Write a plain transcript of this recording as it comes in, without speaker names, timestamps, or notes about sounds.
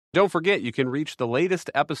Don't forget, you can reach the latest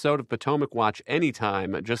episode of Potomac Watch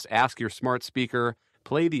anytime. Just ask your smart speaker,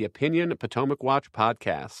 play the Opinion Potomac Watch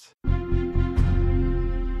podcast.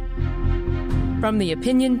 From the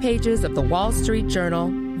opinion pages of the Wall Street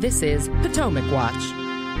Journal, this is Potomac Watch.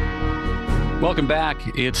 Welcome back.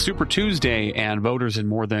 It's Super Tuesday, and voters in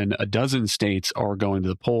more than a dozen states are going to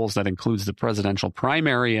the polls. That includes the presidential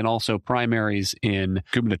primary and also primaries in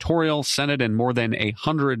gubernatorial, Senate, and more than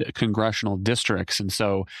 100 congressional districts. And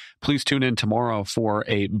so please tune in tomorrow for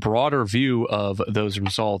a broader view of those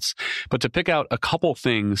results. But to pick out a couple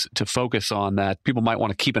things to focus on that people might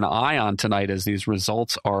want to keep an eye on tonight as these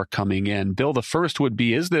results are coming in. Bill, the first would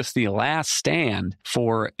be, is this the last stand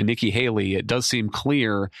for Nikki Haley? It does seem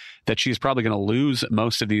clear that she's probably going to lose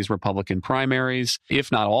most of these Republican primaries,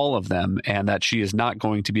 if not all of them, and that she is not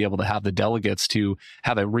going to be able to have the delegates to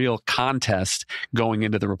have a real contest going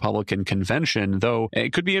into the Republican convention, though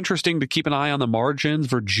it could be interesting to keep an eye on the margins.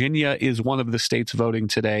 Virginia is one of the states voting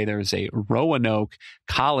today. There's a Roanoke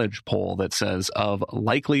College poll that says of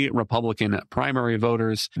likely Republican primary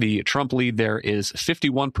voters, the Trump lead there is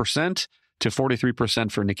 51% to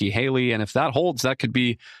 43% for Nikki Haley. And if that holds, that could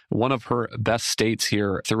be one of her best states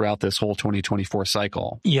here throughout this whole 2024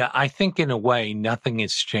 cycle. Yeah, I think in a way, nothing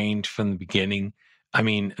has changed from the beginning. I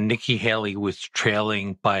mean, Nikki Haley was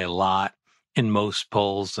trailing by a lot in most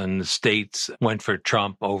polls, and the states went for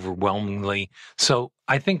Trump overwhelmingly. So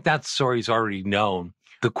I think that story's already known.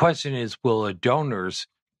 The question is, will the donors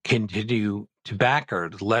continue to back her,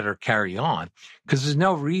 to let her carry on? Because there's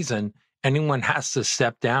no reason anyone has to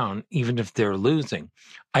step down, even if they're losing.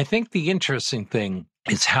 I think the interesting thing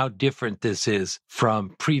is how different this is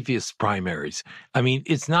from previous primaries. I mean,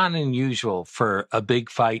 it's not unusual for a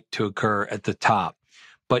big fight to occur at the top,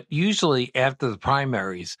 but usually after the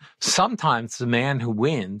primaries, sometimes the man who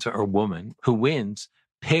wins or woman who wins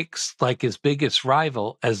picks like his biggest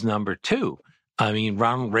rival as number two. I mean,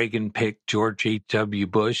 Ronald Reagan picked George H.W.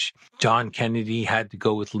 Bush. John Kennedy had to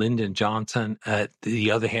go with Lyndon Johnson at the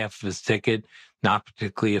other half of his ticket, not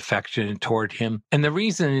particularly affectionate toward him. And the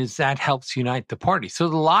reason is that helps unite the party. So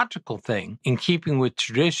the logical thing, in keeping with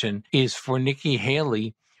tradition, is for Nikki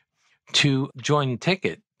Haley to join the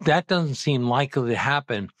ticket. That doesn't seem likely to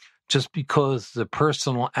happen just because the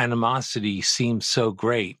personal animosity seems so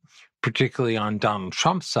great, particularly on Donald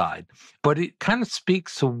Trump's side. But it kind of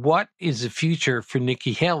speaks to what is the future for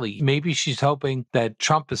Nikki Haley. Maybe she's hoping that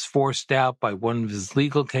Trump is forced out by one of his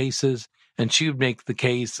legal cases, and she would make the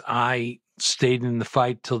case, I stayed in the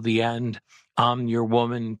fight till the end. I'm your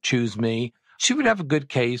woman, choose me. She would have a good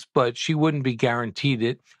case, but she wouldn't be guaranteed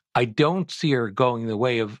it. I don't see her going the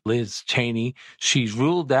way of Liz Cheney. She's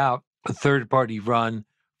ruled out a third-party run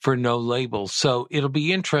for no labels. So it'll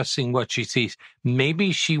be interesting what she sees.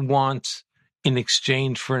 Maybe she wants, in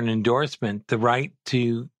exchange for an endorsement, the right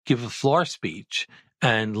to give a floor speech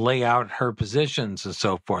and lay out her positions and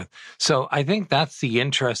so forth. So I think that's the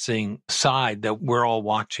interesting side that we're all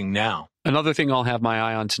watching now. Another thing I'll have my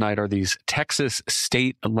eye on tonight are these Texas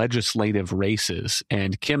state legislative races.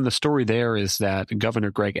 And Kim, the story there is that Governor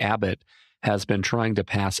Greg Abbott has been trying to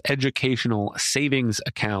pass educational savings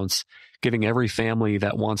accounts, giving every family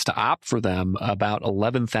that wants to opt for them about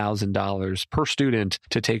 $11,000 per student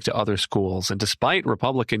to take to other schools. And despite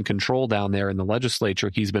Republican control down there in the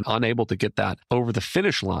legislature, he's been unable to get that over the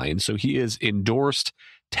finish line. So he has endorsed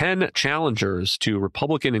 10 challengers to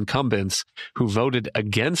Republican incumbents who voted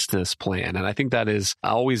against this plan. And I think that is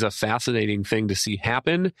always a fascinating thing to see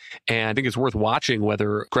happen. And I think it's worth watching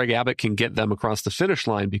whether Greg Abbott can get them across the finish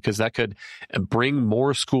line, because that could bring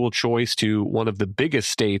more school choice to one of the biggest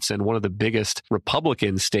states and one of the biggest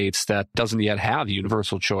Republican states that doesn't yet have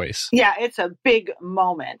universal choice. Yeah, it's a big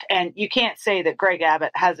moment. And you can't say that Greg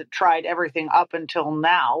Abbott hasn't tried everything up until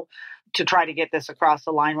now to try to get this across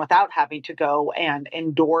the line without having to go and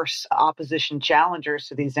endorse opposition challengers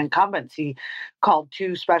to these incumbents. He called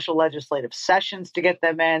 2 special legislative sessions to get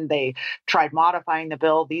them in. They tried modifying the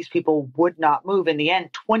bill. These people would not move. In the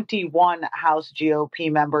end, 21 House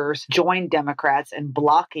GOP members joined Democrats in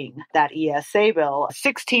blocking that ESA bill.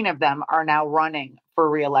 16 of them are now running for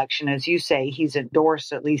re-election. As you say, he's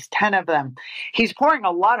endorsed at least 10 of them. He's pouring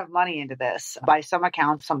a lot of money into this. By some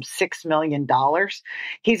accounts, some $6 million.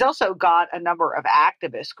 He's also got a number of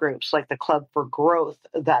activist groups like the Club for Growth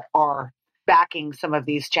that are backing some of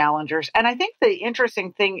these challengers. And I think the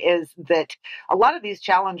interesting thing is that a lot of these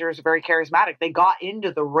challengers are very charismatic. They got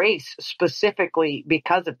into the race specifically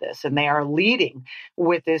because of this, and they are leading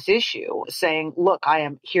with this issue, saying, look, I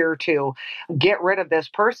am here to get rid of this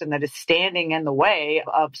person that is standing in the way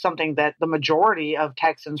of something that the majority of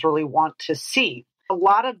Texans really want to see. A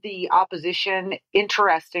lot of the opposition,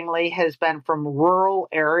 interestingly, has been from rural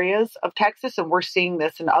areas of Texas, and we're seeing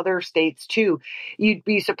this in other states too. You'd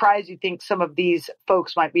be surprised. You'd think some of these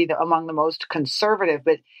folks might be among the most conservative,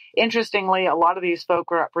 but interestingly, a lot of these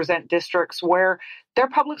folk represent districts where their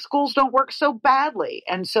public schools don't work so badly.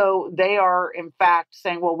 And so they are, in fact,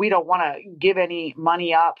 saying, well, we don't want to give any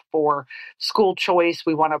money up for school choice.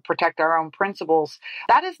 We want to protect our own principles.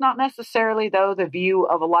 That is not necessarily, though, the view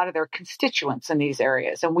of a lot of their constituents in these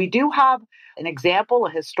areas. And we do have an example,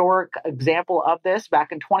 a historic example of this.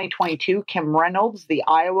 Back in 2022, Kim Reynolds, the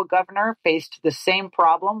Iowa governor, faced the same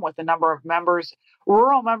problem with a number of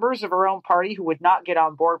rural members of her own party who would not get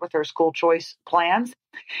on board with her school choice plans.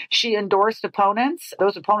 She endorsed opponents.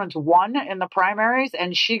 Those opponents won in the primaries,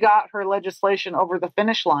 and she got her legislation over the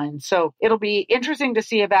finish line. So it'll be interesting to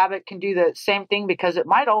see if Abbott can do the same thing, because it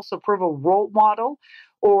might also prove a role model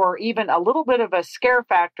or even a little bit of a scare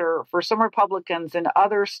factor for some Republicans in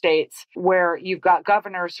other states where you've got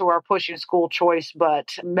governors who are pushing school choice, but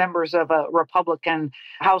members of a Republican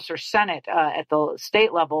House or Senate at the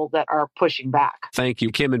state level that are pushing back. Thank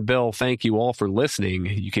you, Kim and Bill. Thank you all for listening.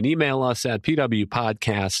 You can email us at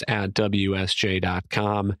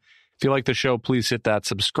pwpodcast@wsj.com. If you like the show, please hit that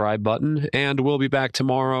subscribe button, and we'll be back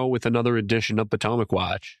tomorrow with another edition of Potomac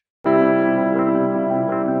Watch.